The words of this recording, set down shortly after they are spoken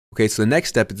Okay, so the next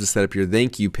step is to set up your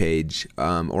thank you page,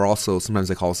 or also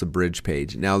sometimes I call this a bridge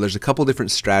page. Now, there's a couple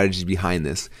different strategies behind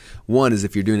this. One is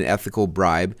if you're doing an ethical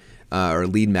bribe or a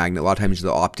lead magnet, a lot of times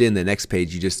they'll opt in. The next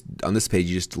page, on this page,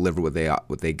 you just deliver what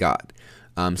they got.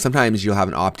 Sometimes you'll have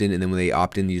an opt-in, and then when they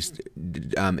opt in, you just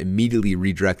immediately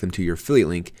redirect them to your affiliate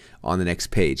link on the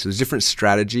next page. So there's different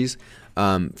strategies.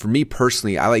 For me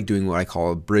personally, I like doing what I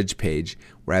call a bridge page,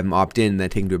 where I have them opt in and then I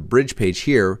take them to a bridge page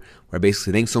here, where I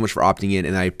basically thanks so much for opting in,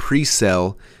 and I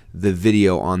pre-sell the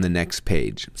video on the next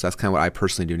page. So that's kind of what I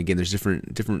personally do. And again, there's different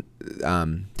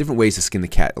ways to skin the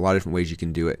cat. A lot of different ways you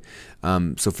can do it.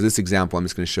 So for this example, I'm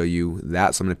just going to show you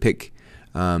that. So I'm going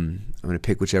to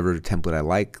pick whichever template I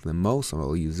like the most. So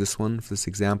I'll use this one for this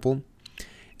example.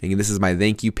 And again, this is my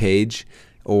thank you page,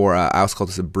 or I also call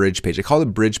this a bridge page. I call it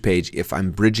a bridge page if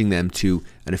I'm bridging them to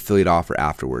an affiliate offer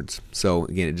afterwards. So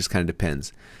again, it just kind of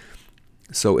depends.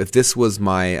 So if this was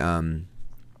my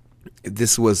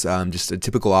just a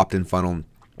typical opt-in funnel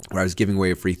where I was giving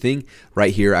away a free thing,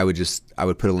 right here I would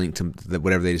put a link to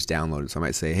whatever they just downloaded. So I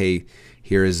might say, hey,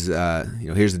 here's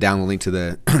here's the download link to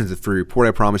the the free report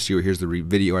I promised you, or here's the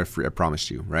video I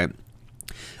promised you, right?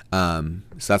 So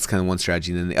that's kind of one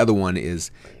strategy. And then the other one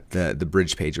is the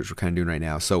bridge page, which we're kind of doing right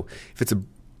now. So if it's a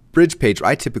bridge page, what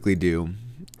I typically do,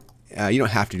 you don't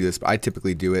have to do this, but I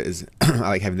typically do it is I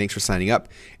like having thanks for signing up,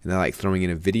 and then I like throwing in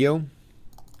a video.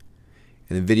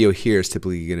 And the video here is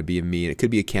typically going to be of me, and it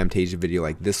could be a Camtasia video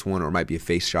like this one, or it might be a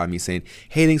face shot of me saying,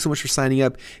 hey, thanks so much for signing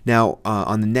up. Now,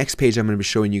 on the next page, I'm going to be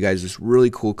showing you guys this really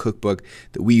cool cookbook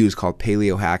that we use called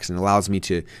Paleo Hacks, and it allows me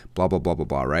to blah, blah, blah, blah,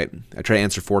 blah, right? I try to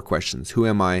answer 4 questions. Who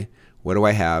am I? What do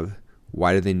I have?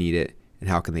 Why do they need it? And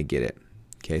how can they get it?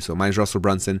 Okay, so my name is Russell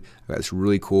Brunson. I've got this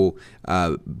really cool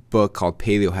book called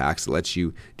Paleo Hacks that lets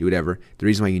you do whatever. The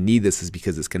reason why you need this is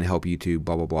because it's going to help you to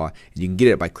blah, blah, blah. And you can get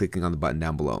it by clicking on the button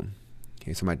down below.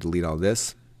 Okay, so I might delete all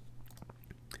this.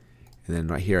 And then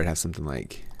right here I'd have something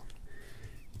like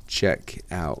check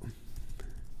out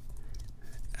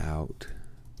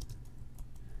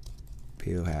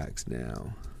Paleo Hacks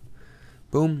now.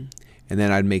 Boom. And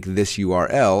then I'd make this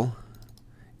URL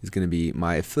is going to be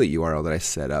my affiliate URL that I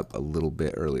set up a little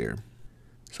bit earlier.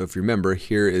 So if you remember,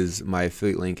 here is my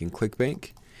affiliate link in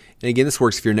ClickBank. And again, this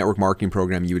works if you're a network marketing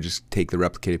program, you would just take the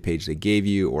replicated page they gave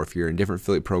you, or if you're in a different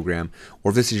affiliate program,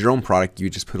 or if this is your own product, you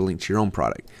would just put a link to your own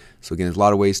product. So again, there's a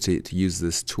lot of ways to use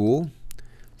this tool.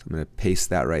 So I'm going to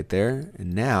paste that right there.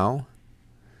 And now,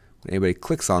 when anybody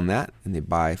clicks on that and they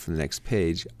buy from the next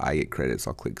page, I get credit.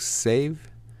 So I'll click Save.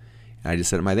 And I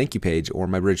just set up my thank you page or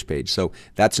my bridge page. So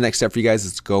that's the next step for you guys,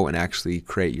 is to go and actually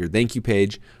create your thank you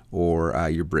page or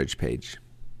your bridge page.